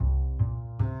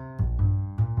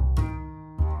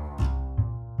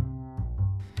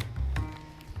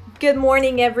Good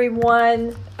morning,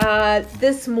 everyone.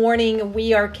 This morning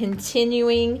we are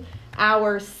continuing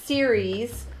our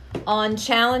series on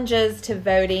challenges to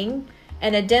voting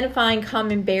and identifying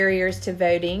common barriers to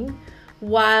voting.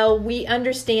 While we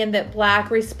understand that Black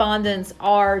respondents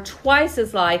are twice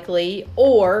as likely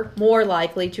or more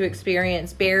likely to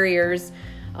experience barriers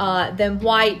than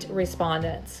white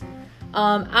respondents.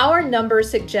 Our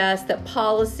numbers suggest that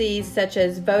policies such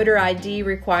as voter ID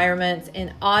requirements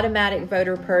and automatic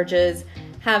voter purges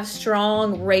have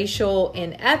strong racial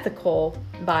and ethical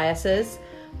biases,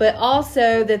 but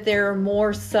also that there are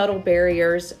more subtle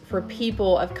barriers for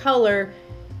people of color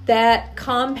that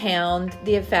compound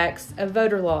the effects of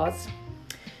voter laws.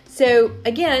 So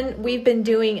again, we've been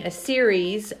doing a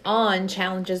series on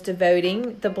challenges to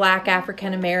voting, the Black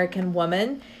African American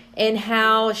woman, and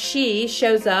how she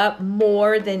shows up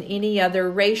more than any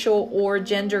other racial or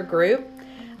gender group,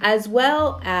 as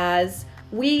well as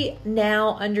we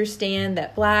now understand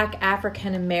that Black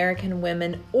African American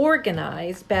women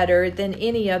organize better than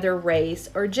any other race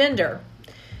or gender.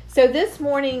 So this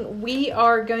morning we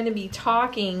are going to be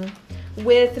talking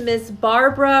with Miss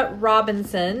Barbara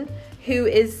Robinson, who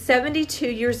is 72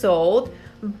 years old.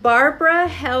 Barbara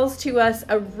hails to us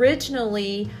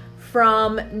originally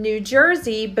from New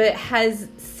Jersey, but has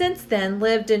since then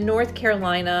lived in North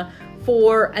Carolina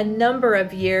for a number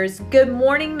of years. Good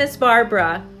morning, Miss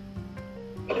Barbara.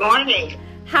 Good morning.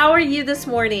 How are you this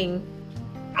morning?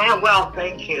 I am well,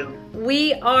 thank you.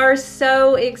 We are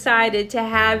so excited to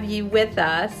have you with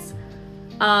us.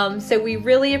 So we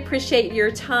really appreciate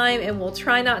your time, and we'll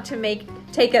try not to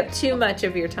take up too much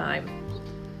of your time.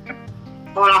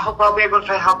 Well, I hope I'll be able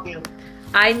to help you.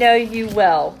 I know you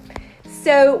will.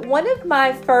 So one of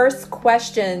my first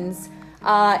questions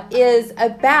is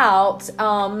about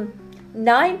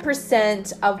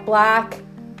 9% of Black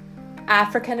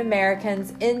African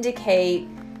Americans indicate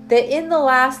that in the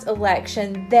last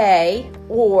election, they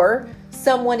or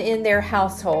someone in their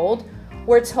household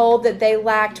were told that they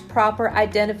lacked proper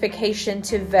identification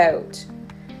to vote.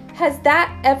 Has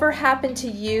that ever happened to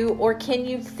you, or can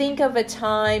you think of a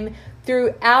time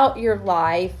throughout your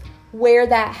life where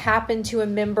that happened to a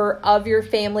member of your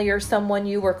family or someone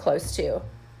you were close to?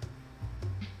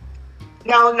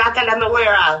 No, not that I'm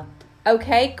aware of.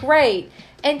 Okay, great.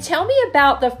 And tell me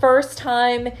about the first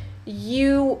time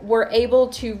you were able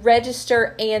to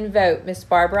register and vote, Miss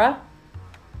Barbara.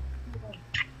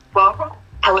 Well,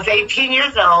 I was 18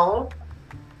 years old,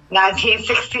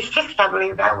 1966, I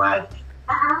believe that was.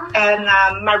 And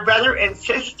my brother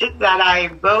insisted that I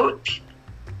vote.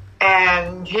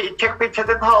 And he took me to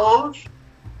the polls,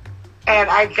 and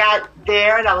I got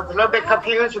there, and I was a little bit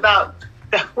confused about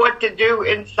what to do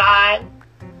inside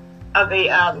of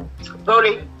the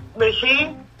voting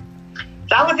machine.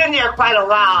 So I was in there quite a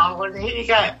while, and he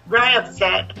got very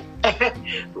upset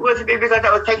with me because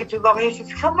I was taking too long. He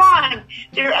says, "Come on,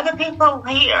 there are other people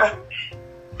here."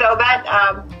 So that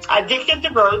I did get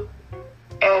to vote,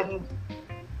 and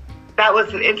that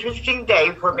was an interesting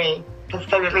day for me, to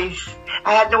say the least.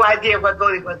 I had no idea what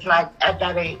voting was like at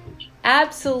that age.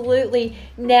 Absolutely.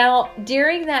 Now,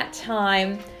 during that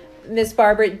time, Miss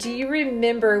Barbara, do you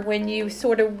remember when you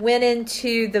sort of went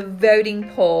into the voting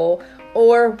poll,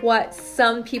 or what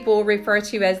some people refer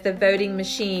to as the voting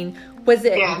machine? Was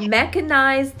it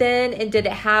mechanized then, and did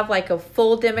it have like a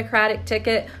full Democratic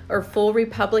ticket or full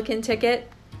Republican ticket?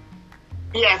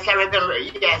 Yes, I remember.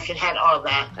 Yes, it had all of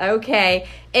that. Okay.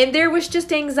 And there was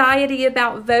just anxiety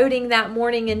about voting that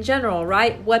morning in general,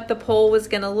 right? What the poll was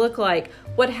going to look like,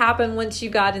 what happened once you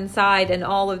got inside, and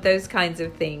all of those kinds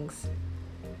of things.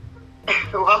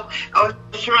 Well, I was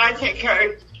trying to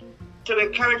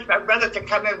encourage my brother to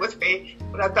come in with me,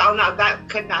 but I found out that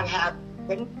could not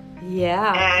happen.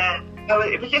 Yeah. And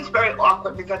it was just very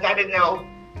awkward because I didn't know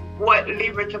what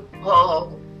lever to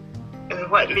pull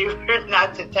and what lever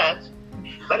not to touch.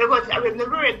 But I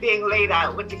remember it being laid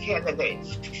out with the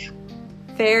candidates.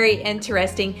 Very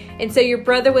interesting. And so your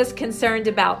brother was concerned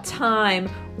about time.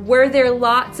 Were there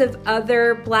lots of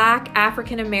other Black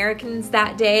African Americans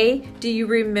that day? Do you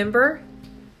remember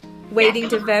waiting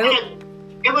to vote?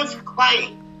 It was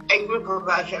quite a group of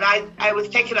us, and I was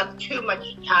taking up too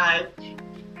much time,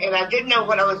 and I didn't know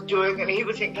what I was doing, and he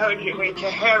was encouraging me to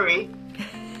hurry.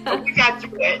 But we got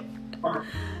through it.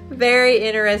 Very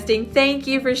interesting. Thank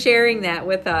you for sharing that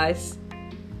with us.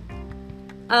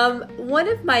 One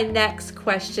of my next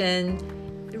questions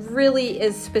really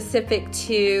is specific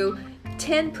to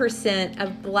 10%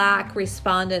 of Black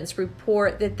respondents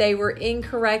report that they were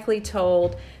incorrectly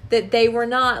told that they were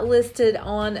not listed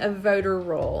on a voter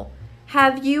roll.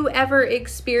 Have you ever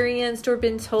experienced or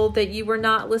been told that you were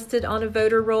not listed on a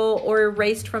voter roll or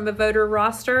erased from a voter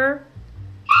roster?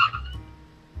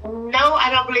 No, I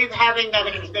don't believe having that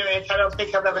experience. I don't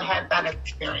think I've ever had that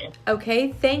experience.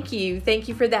 Okay, thank you. Thank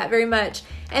you for that very much.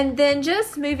 And then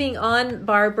just moving on,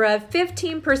 Barbara,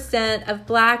 15% of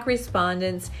Black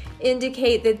respondents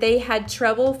indicate that they had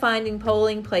trouble finding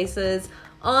polling places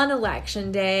on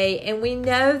Election Day. And we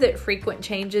know that frequent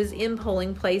changes in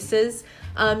polling places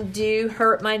do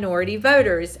hurt minority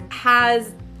voters.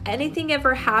 Has anything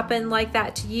ever happened like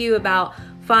that to you about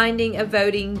finding a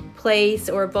voting place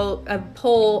or a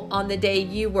poll on the day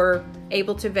you were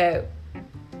able to vote?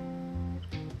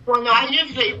 Well, no, I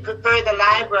usually prefer the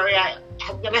library. I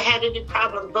have never had any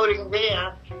problem voting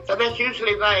there. So that's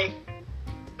usually my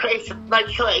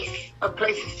choice of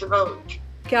places to vote.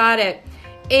 Got it.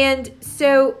 And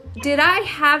so did I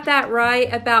have that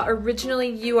right about originally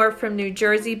you are from New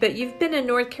Jersey, but you've been in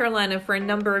North Carolina for a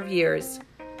number of years?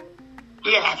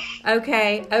 Yes.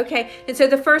 Okay. And so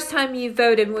the first time you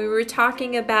voted, we were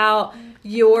talking about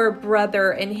your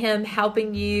brother and him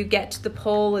helping you get to the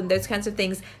poll and those kinds of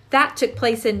things. That took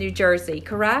place in New Jersey,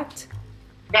 correct?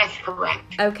 That's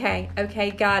correct. Okay,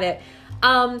 got it.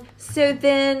 So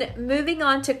then moving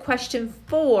on to question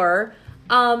 4,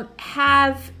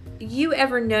 have you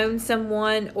ever known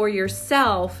someone or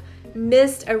yourself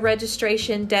missed a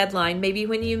registration deadline? Maybe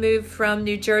when you moved from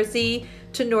New Jersey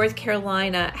to North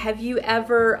Carolina, have you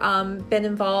ever been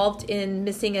involved in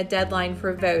missing a deadline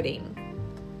for voting?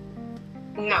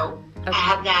 No, okay. I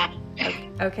have not.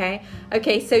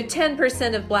 Okay, so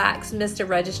 10% of Blacks missed a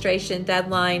registration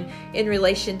deadline in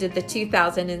relation to the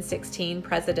 2016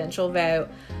 presidential vote.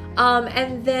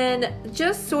 And then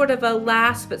just sort of a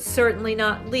last but certainly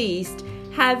not least,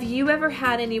 have you ever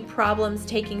had any problems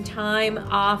taking time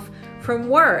off from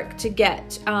work to get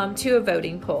to a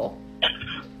voting poll?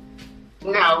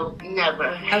 No,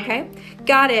 never. Okay,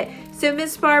 got it. So,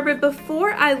 Miss Barbara,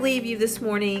 before I leave you this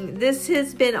morning, this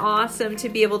has been awesome to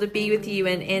be able to be with you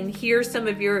and hear some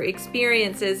of your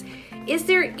experiences. Is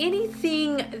there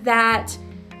anything that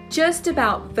just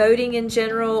about voting in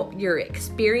general, your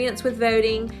experience with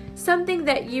voting, something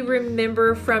that you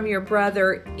remember from your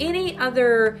brother, any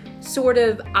other sort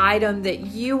of item that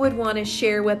you would want to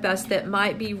share with us that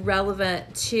might be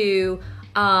relevant to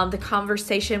the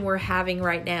conversation we're having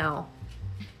right now?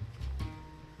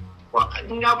 Well,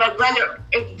 my brother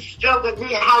instilled in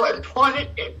me how important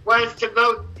it was to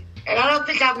vote. And I don't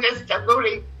think I've missed a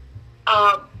voting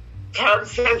term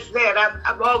since then.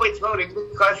 I'm always voting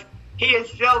because he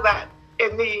instilled that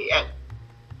in me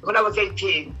when I was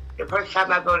 18, the first time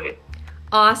I voted.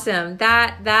 Awesome.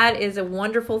 That is a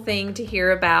wonderful thing to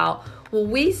hear about. Well,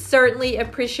 we certainly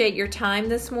appreciate your time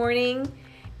this morning.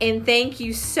 And thank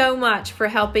you so much for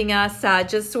helping us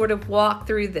just sort of walk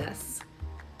through this.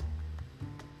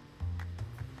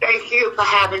 Thank you for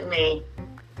having me.